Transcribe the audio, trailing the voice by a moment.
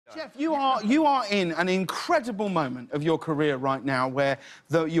Jeff, you are in an incredible moment of your career right now where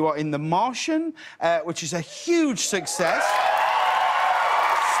you are in The Martian, which is a huge success.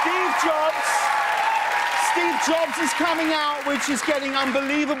 Steve Jobs is coming out, which is getting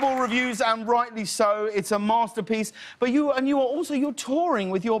unbelievable reviews, and rightly so. It's a masterpiece. But you're touring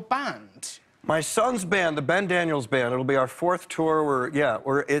with your band. My son's band, the Ben Daniels Band, it'll be our 4th tour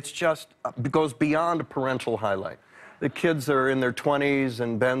where it's just goes beyond a parental highlight. The kids are in their 20s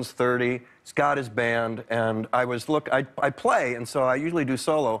and Ben's 30. He's got his band, and I play, and so I usually do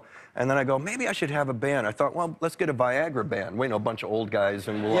solo. And then I go, maybe I should have a band. I thought, well, let's get a Viagra band. We know a bunch of old guys,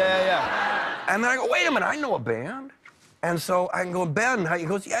 and we'll... Yeah. And then I go, wait a minute, I know a band. And so I can go, Ben, he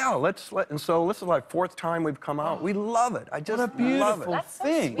goes, yeah, and so this is like 4th time we've come out. We love it. I just love it. What a beautiful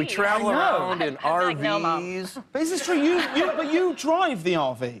thing. We travel around in RVs. But is this true? But you drive the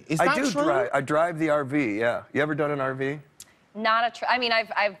RV. Is that true? I drive the RV, yeah. You ever done an RV? Not I mean,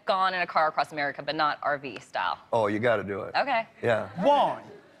 I've gone in a car across America, but not RV style. Oh, you got to do it. Okay. Yeah. Why?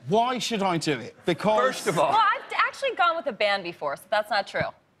 Why should I do it? Because... First of all... Well, I've actually gone with a band before, so that's not true.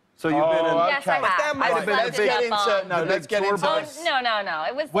 So you've been in... Yes, I have. But that might have been Let's get into... No, let's get into this. No.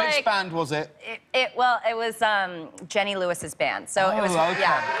 It was Which band was it? Well, it was Jenny Lewis's band. So it was... Okay.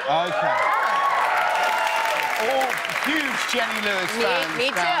 Yeah. Okay. All huge Jenny Lewis fans. Me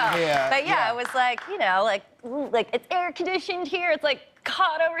too. Here. But yeah, it was like, you know, like it's air conditioned here. It's like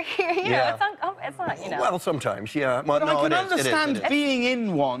hot over here. You know, it's not, you know. Well, sometimes, yeah. Well, But no, I can it is, understand being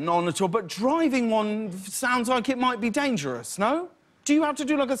in one on a tour, but driving one sounds like it might be dangerous, no? Do you have to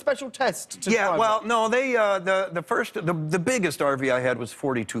do like a special test to drive well, it? no, the biggest RV I had was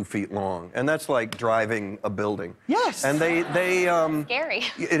 42 feet long, and that's like driving a building. Yes. And they Scary.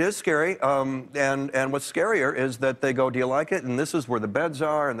 It is scary, and what's scarier is that they go, do you like it? And this is where the beds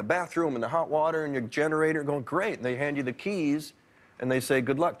are, and the bathroom, and the hot water, and your generator, going, great. And they hand you the keys, and they say,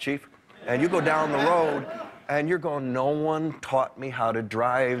 good luck, Chief. And you go down the road, and you're going, no one taught me how to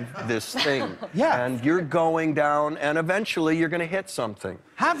drive this thing. Yeah. And you're going down, and eventually you're going to hit something.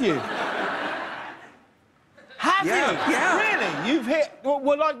 Have you? Have you? Yeah. Really? You've hit... Well,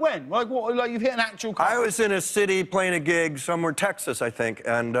 like when? Like what? Like you've hit an actual car? I was in a city playing a gig somewhere, Texas, I think,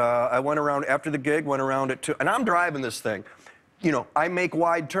 and I went around, after the gig, went around it too, and I'm driving this thing. You know, I make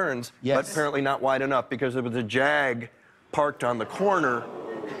wide turns, but apparently not wide enough, because there was a Jag parked on the corner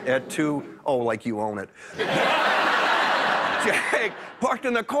at 2... Oh, like you own it. Jag parked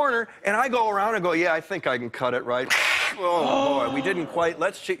in the corner, and I go around and go, yeah, I think I can cut it right. Oh, boy, we didn't quite.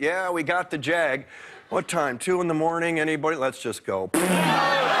 Yeah, we got the Jag. What time? 2 in the morning? Anybody? Let's just go.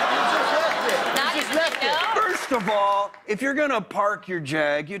 First of all, if you're gonna park your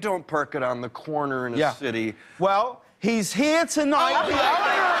Jag, you don't park it on the corner in a city. Well, he's here tonight. The owner of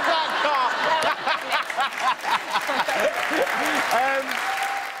that car.